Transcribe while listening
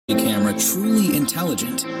camera truly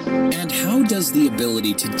intelligent? And how does the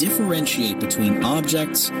ability to differentiate between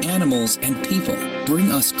objects, animals, and people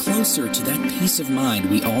bring us closer to that peace of mind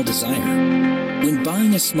we all desire? When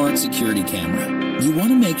buying a smart security camera, you want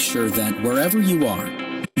to make sure that wherever you are,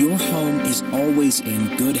 your home is always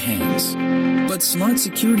in good hands. But smart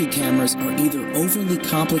security cameras are either overly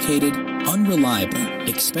complicated, unreliable,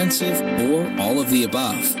 expensive, or all of the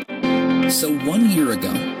above. So 1 year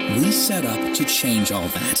ago, we set up to change all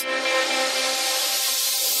that.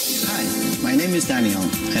 Hi, my name is Daniel.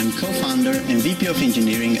 I'm co-founder and VP of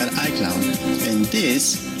Engineering at iCloud, and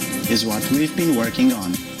this is what we've been working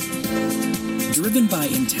on. Driven by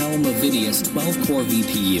Intel Movidius 12-core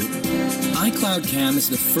VPU, EyeCloudCam is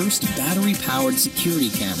the first battery-powered security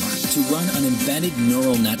camera to run an embedded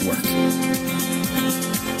neural network.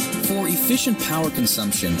 For efficient power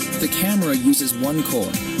consumption, the camera uses one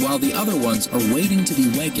core, while the other ones are waiting to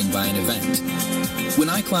be wakened by an event. When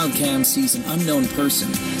EyeCloudCam sees an unknown person,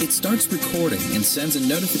 it starts recording and sends a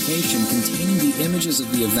notification containing the images of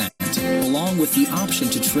the event, along with the option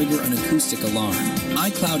to trigger an acoustic alarm.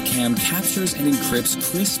 EyeCloudCam captures and encrypts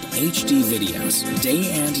crisp HD videos, day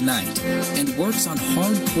and night, and works on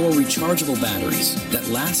hardcore rechargeable batteries that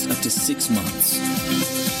last up to 6 months.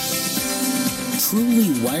 Truly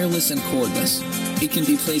wireless and cordless, it can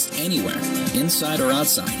be placed anywhere, inside or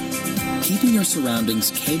outside, keeping your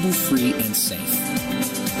surroundings cable-free and safe.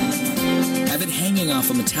 Have it hanging off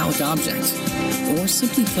a metallic object, or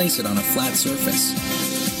simply place it on a flat surface.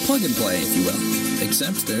 Plug and play, if you will,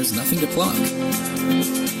 except there's nothing to plug.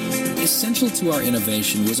 Essential to our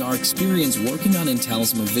innovation was our experience working on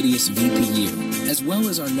Intel's Movidius VPU, as well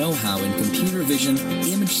as our know-how in computer vision,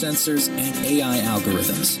 image sensors, and AI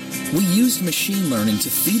algorithms. We used machine learning to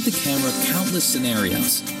feed the camera countless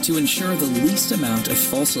scenarios to ensure the least amount of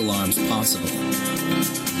false alarms possible.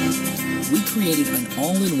 We created an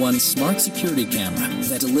all-in-one smart security camera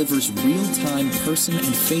that delivers real-time person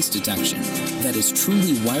and face detection that is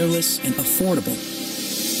truly wireless and affordable.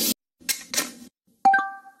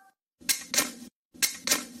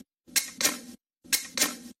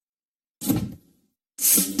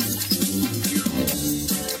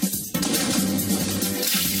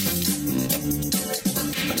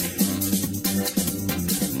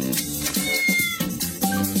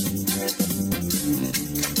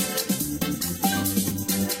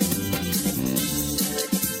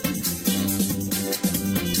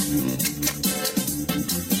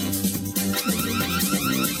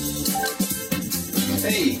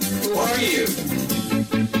 Hey, who are you?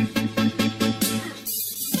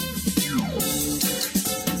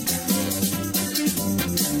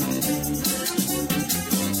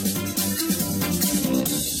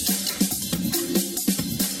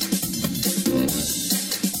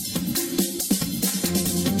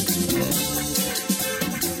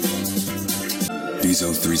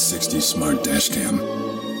 Viso 360 Smart Dashcam.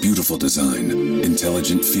 Beautiful design,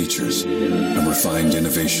 intelligent features, a refined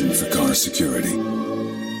innovation for car security.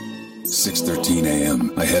 6:13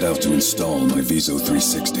 a.m., I head out to install my Viso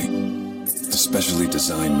 360. The specially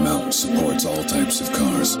designed mount supports all types of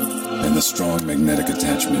cars, and the strong magnetic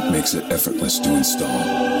attachment makes it effortless to install.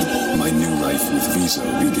 My new life with Viso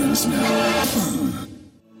begins now.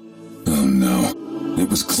 Oh no. It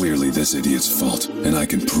was clearly this idiot's fault, and I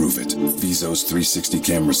can prove it. Viso's 360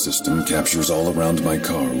 camera system captures all around my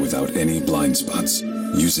car without any blind spots.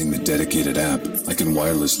 Using the dedicated app, I can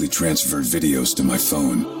wirelessly transfer videos to my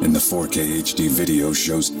phone, and the 4K HD video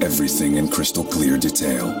shows everything in crystal clear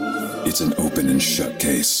detail. It's an open and shut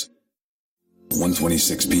case.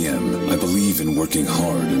 1:26 p.m. I believe in working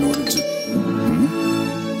hard in order to...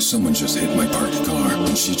 Someone just hit my parked car,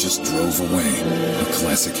 and she just drove away. A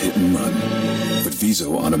classic hit and run. But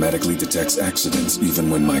Viso automatically detects accidents even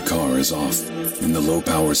when my car is off, and the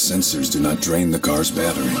low-power sensors do not drain the car's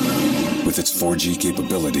battery. With its 4G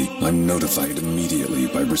capability, I'm notified immediately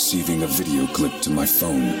by receiving a video clip to my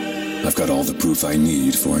phone. I've got all the proof I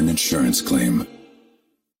need for an insurance claim.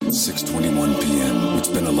 6:21 p.m.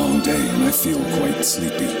 It's been a long day and I feel quite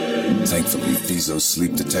sleepy. Thankfully, Viso's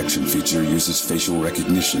sleep detection feature uses facial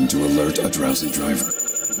recognition to alert a drowsy driver.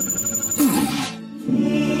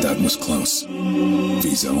 That was close.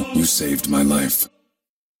 Viso, you saved my life.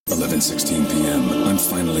 11:16 p.m. I'm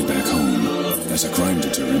finally back home. As a crime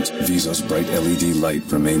deterrent, Viso's bright LED light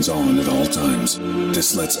remains on at all times.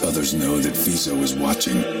 This lets others know that Viso is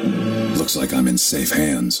watching. Looks like I'm in safe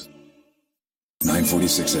hands.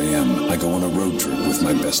 9:46 a.m. I go on a road trip with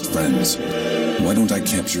my best friends. Why don't I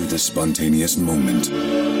capture this spontaneous moment?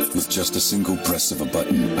 With just a single press of a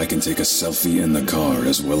button, I can take a selfie in the car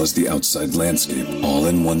as well as the outside landscape, all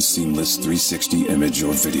in one seamless 360 image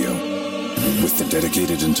or video. With the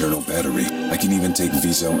dedicated internal battery, I can even take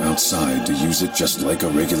Viso outside to use it just like a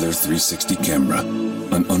regular 360 camera.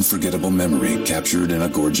 An unforgettable memory captured in a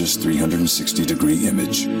gorgeous 360-degree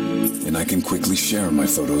image. And I can quickly share my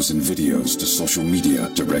photos and videos to social media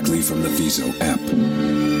directly from the Viso app.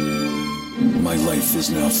 My life is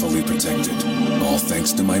now fully protected, all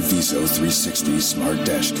thanks to my Viso 360 Smart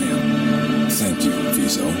Dash Cam. Thank you,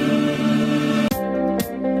 Viso.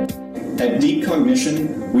 At Deep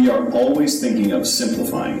Cognition, we are always thinking of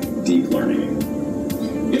simplifying deep learning.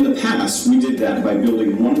 In the past, we did that by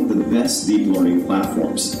building one of the best deep learning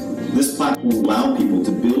platforms. This platform will allow people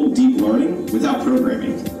to build deep learning without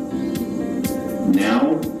programming.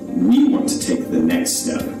 Now, we want to take the next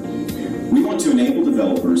step. We want to enable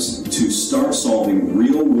developers to start solving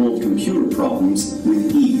real-world computer problems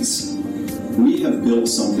with ease. We have built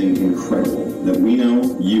something incredible that we know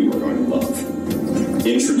you are going to love.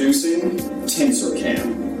 Introducing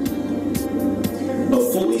TensorCam, a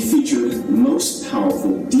fully featured, most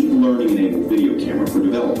powerful deep learning-enabled video camera for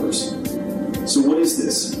developers. So what is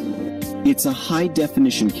this? It's a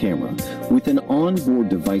high-definition camera with an onboard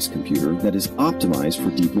device computer that is optimized for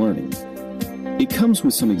deep learning. It comes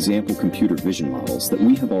with some example computer vision models that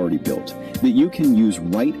we have already built that you can use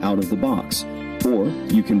right out of the box, or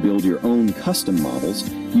you can build your own custom models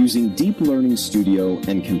using Deep Learning Studio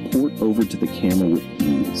and can port over to the camera with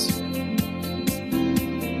ease.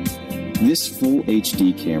 This full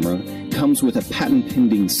HD camera comes with a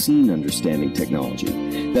patent-pending scene understanding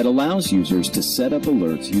technology that allows users to set up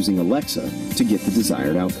alerts using Alexa to get the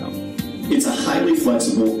desired outcome. It's a highly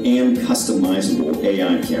flexible and customizable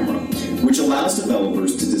AI camera, which allows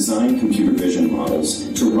developers to design computer vision models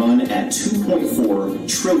to run at 2.4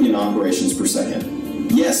 trillion operations per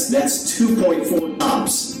second. Yes, that's 2.4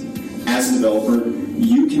 TOPS. As a developer,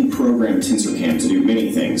 you can program TensorCam to do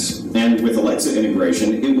many things. And with Alexa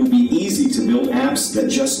integration, it will be easy to build apps that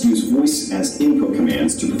just use voice as input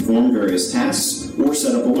commands to perform various tasks or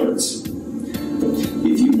set up alerts.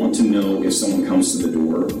 If you want to know if someone comes to the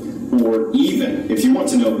door, or even if you want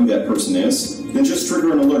to know who that person is, then just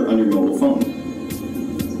trigger an alert on your mobile phone.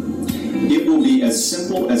 It will be as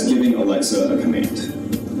simple as giving Alexa a command.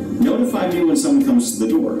 Notify me when someone comes to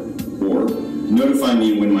the door, or notify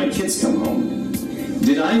me when my kids come home.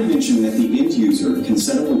 Did I mention that the end user can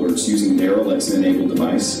set up alerts using their Alexa-enabled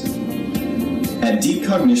device? At Deep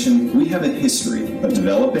Cognition, we have a history of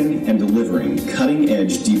developing and delivering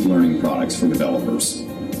cutting-edge deep learning products for developers.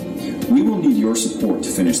 We will need your support to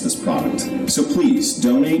finish this product, so please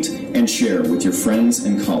donate and share with your friends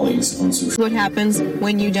and colleagues on social. What happens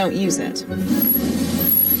when you don't use it?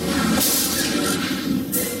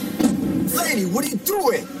 Lady, what are you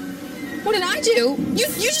doing? What did I do? You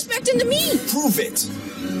just backed into me. Prove it.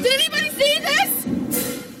 Did anybody see this?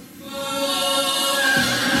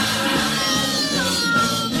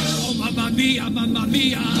 Mamma mia,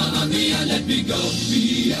 let me go.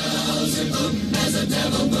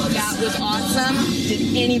 That was awesome.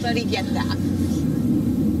 Did anybody get that?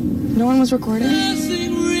 No one was recording?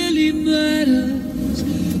 Nothing really matters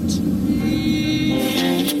to me.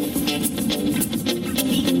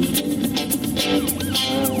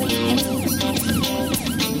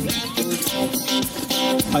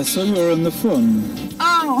 I saw you were on the phone.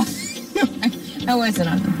 Oh, I wasn't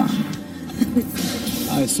on the phone.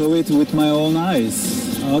 I saw it with my own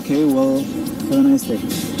eyes. Okay, well, have a nice day.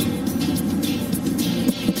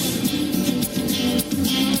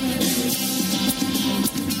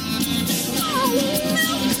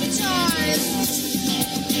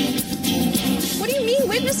 What do you mean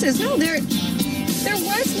witnesses? No, there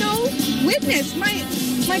was no witness.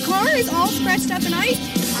 My car is all scratched up and I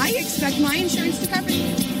expect my insurance to cover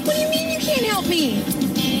it. What do you mean you can't help me?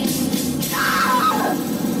 Ah!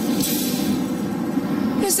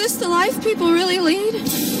 Is this the life people really lead?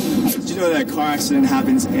 Did you know that a car accident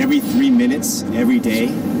happens every 3 minutes, every day?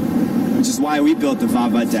 Which is why we built the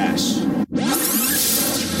Vava Dash.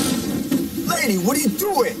 Lady, what are you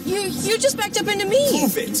doing? You just backed up into me.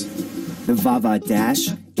 Prove it. The Vava Dash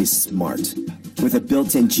is smart, with a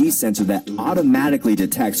built-in G sensor that automatically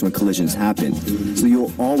detects when collisions happen, so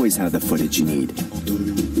you'll always have the footage you need.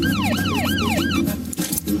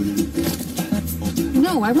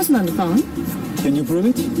 No, I wasn't on the phone. Can you prove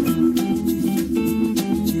it?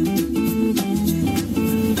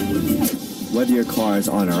 Whether your car is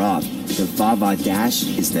on or off, the Vava Dash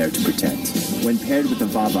is there to protect. When paired with the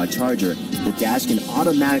Vava charger, the dash can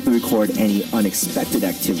automatically record any unexpected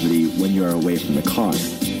activity when you're away from the car.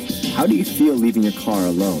 How do you feel leaving your car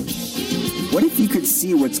alone? What if you could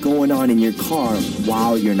see what's going on in your car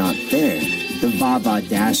while you're not there? The Vava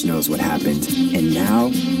Dash knows what happened, and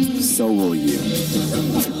now, so will you.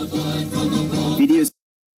 Videos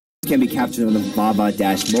can be captured on the Vava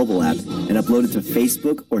Dash mobile app and uploaded to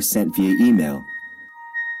Facebook or sent via email.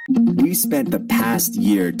 We spent the past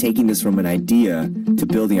year taking this from an idea to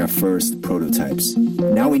building our first prototypes.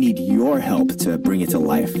 Now we need your help to bring it to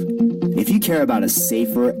life. If you care about a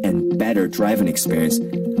safer and better driving experience,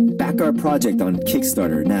 back our project on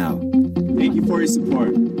Kickstarter now. Thank you for your support.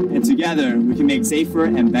 And together, we can make safer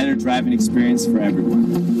and better driving experience for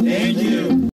everyone. Thank you.